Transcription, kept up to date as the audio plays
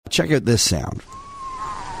Check out this sound.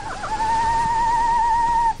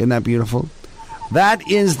 Isn't that beautiful? That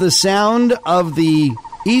is the sound of the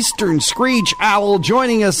eastern screech owl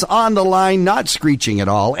joining us on the line, not screeching at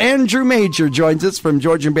all. Andrew Major joins us from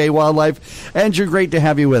Georgian Bay Wildlife. Andrew, great to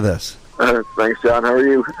have you with us. Thanks, John. How are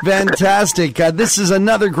you? Fantastic. This is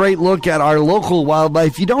another great look at our local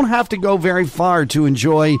wildlife. You don't have to go very far to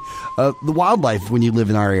enjoy the wildlife when you live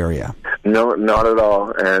in our area. No, not at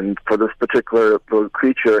all. And for this particular little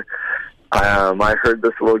creature, I heard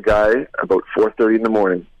this little guy about 4:30 in the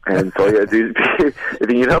morning. And so, yeah, if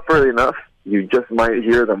you get up early enough, you just might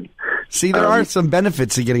hear them. See, there are some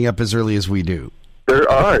benefits to getting up as early as we do. There's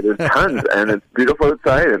tons. And it's beautiful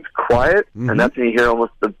outside, and it's quiet, and that's when you hear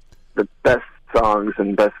almost the best songs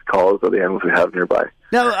and best calls of the animals we have nearby.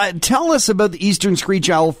 Now, tell us about the eastern screech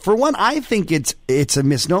owl. For one, I think it's a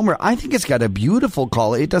misnomer. I think it's got a beautiful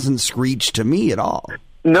call. It doesn't screech to me at all.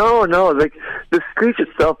 No. Like the screech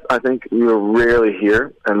itself, I think you'll rarely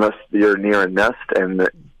hear unless you're near a nest and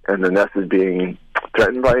the nest is being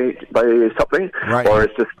threatened by something, right, or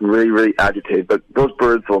it's just really, really agitated. But those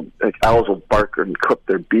birds owls will bark and clip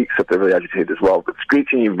their beaks if they're really agitated as well. But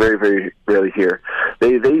screeching you very, very rarely hear.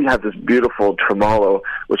 They have this beautiful tremolo,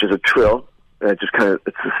 which is a trill. And it's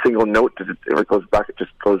a single note. It goes back, it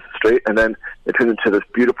just goes straight, and then it turns into this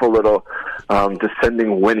beautiful little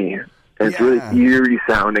descending whinny. And it's really eerie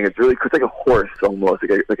sounding. It's like a horse almost,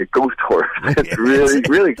 like a ghost horse. It's really,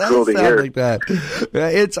 really cool to hear. Like that.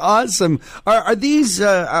 It's awesome. Are these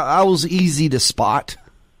owls easy to spot?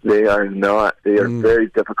 They are not. They are very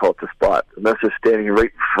difficult to spot. Unless they're standing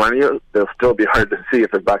right in front of you, they'll still be hard to see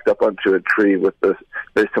if they're backed up onto a tree with this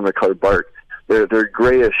very similar colored bark. They're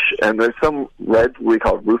grayish, and there's some red we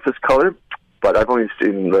call rufous color, but I've only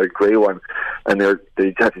seen the gray one, and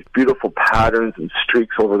they have these beautiful patterns and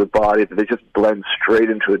streaks over the body that they just blend straight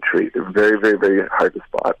into a tree. They're very, very, very hard to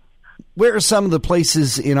spot. Where are some of the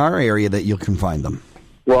places in our area that you can find them?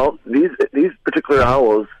 Well, these particular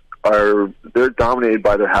owls they're dominated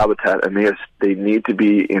by their habitat, and they need to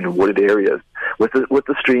be in wooded areas. With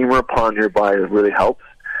the stream or a pond nearby, it really helps.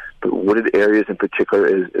 But wooded areas in particular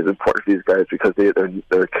is important for these guys because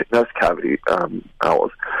they're nest cavity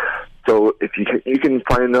owls. So if you can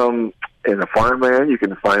find them in a farmland, you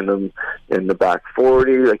can find them in the back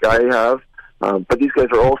 40 like I have. But these guys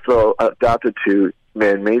are also adapted to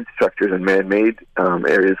man-made structures and man-made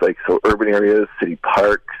areas, like urban areas, city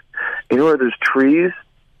parks. Anywhere there's trees,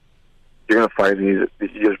 you're going to find these.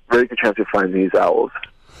 There's a very good chance you'll find these owls.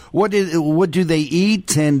 What do they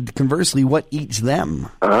eat, and conversely, what eats them?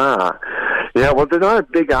 Yeah, well, they're not a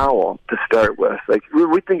big owl to start with. Like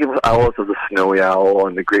we think of owls as the snowy owl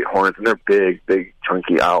and the great horns, and they're big,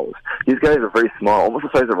 chunky owls. These guys are very small, almost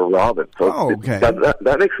the size of a robin. So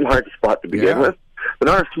that makes them hard to spot to begin with.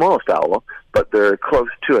 They're not our smallest owl, but they're close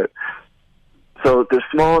to it. So they're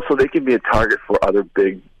small, so they can be a target for other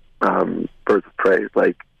big birds of prey,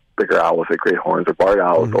 like bigger owls like great horns or barred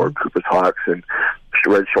owls or Cooper's hawks and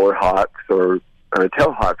red shoulder hawks or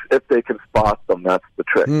tail hawks. If they can spot them, that's the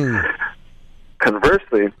trick.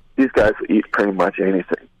 Conversely, these guys will eat pretty much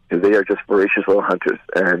anything because they are just voracious little hunters,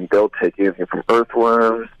 and they'll take anything from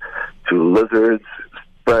earthworms to lizards.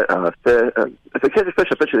 But if they catch a fish,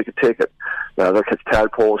 I bet you they could take it. They'll catch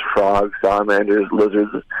tadpoles, frogs, salamanders,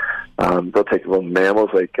 lizards. They'll take little mammals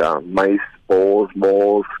like mice, voles,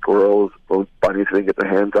 moles, squirrels, little bunnies if they can get their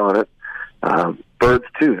hands on it. Birds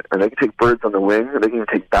too, and they can take birds on the wing, and they can even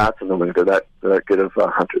take bats on the wing. They're that good of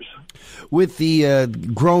hunters. With the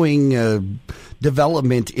growing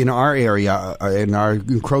development in our area and our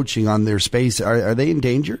encroaching on their space, are they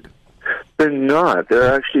endangered? They're not.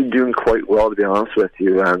 They're actually doing quite well, to be honest with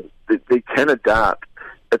you. They can adapt.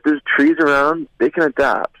 If there's trees around, they can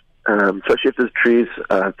adapt. Especially if those trees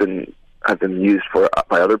have been used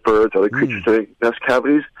by other birds, other creatures to make nest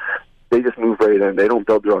cavities. They just move right in. They don't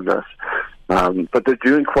build their own nests. But they're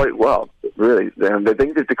doing quite well, really. And I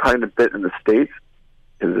think they've declined a bit in the States,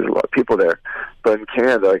 because there's a lot of people there. But in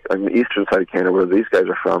Canada, like on the eastern side of Canada, where these guys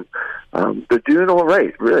are from, they're doing all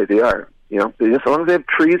right. Really, they are. As long as they have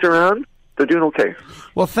trees around, they're doing okay.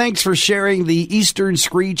 Well, thanks for sharing the eastern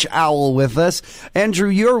screech owl with us. Andrew,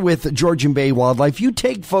 you're with Georgian Bay Wildlife. You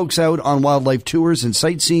take folks out on wildlife tours and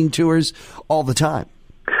sightseeing tours all the time.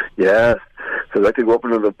 Yes. So I like to go up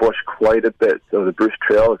into the bush quite a bit. So the Bruce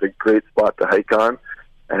Trail is a great spot to hike on,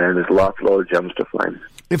 and there's lots of little gems to find.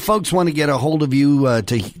 If folks want to get a hold of you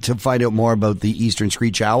to find out more about the eastern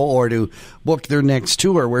screech owl or to book their next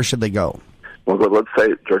tour, where should they go? Well, go to the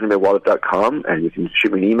website, georgianbaywildlife.com, and you can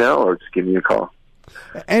shoot me an email or just give me a call.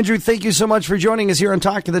 Andrew, thank you so much for joining us here on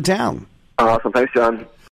Talk to the Town. Awesome. Thanks, John.